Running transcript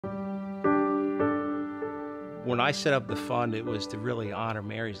When I set up the fund, it was to really honor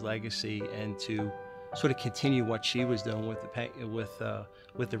Mary's legacy and to sort of continue what she was doing with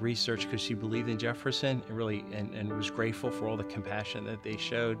with the research, because she believed in Jefferson and really and was grateful for all the compassion that they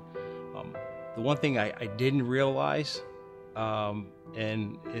showed. The one thing I didn't realize,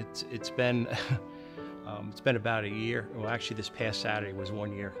 and it's been it's been about a year. Well, actually, this past Saturday was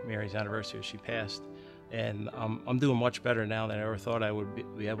 1 year, Mary's anniversary. She passed, and I'm doing much better now than I ever thought I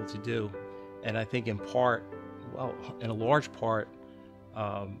would be able to do. And I think in part, well, in a large part,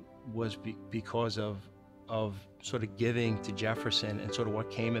 was because of sort of giving to Jefferson and sort of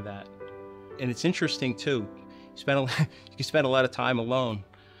what came of that. And it's interesting too. You can spend a lot of time alone,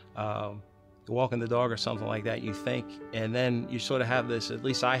 walking the dog or something like that. You think, and then you sort of have this. At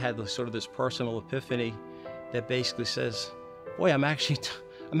least I had this sort of this personal epiphany that basically says, "Boy, I'm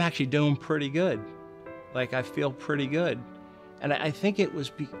actually doing pretty good. Like I feel pretty good." And I think it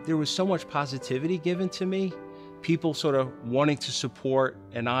was there was so much positivity given to me, people sort of wanting to support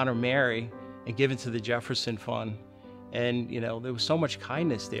and honor Mary and give into the Jefferson Fund. And, you know, there was so much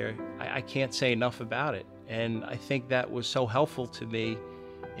kindness there. I can't say enough about it. And I think that was so helpful to me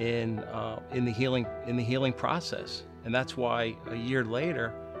in the healing process. And that's why a year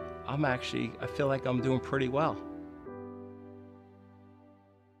later, I feel like I'm doing pretty well.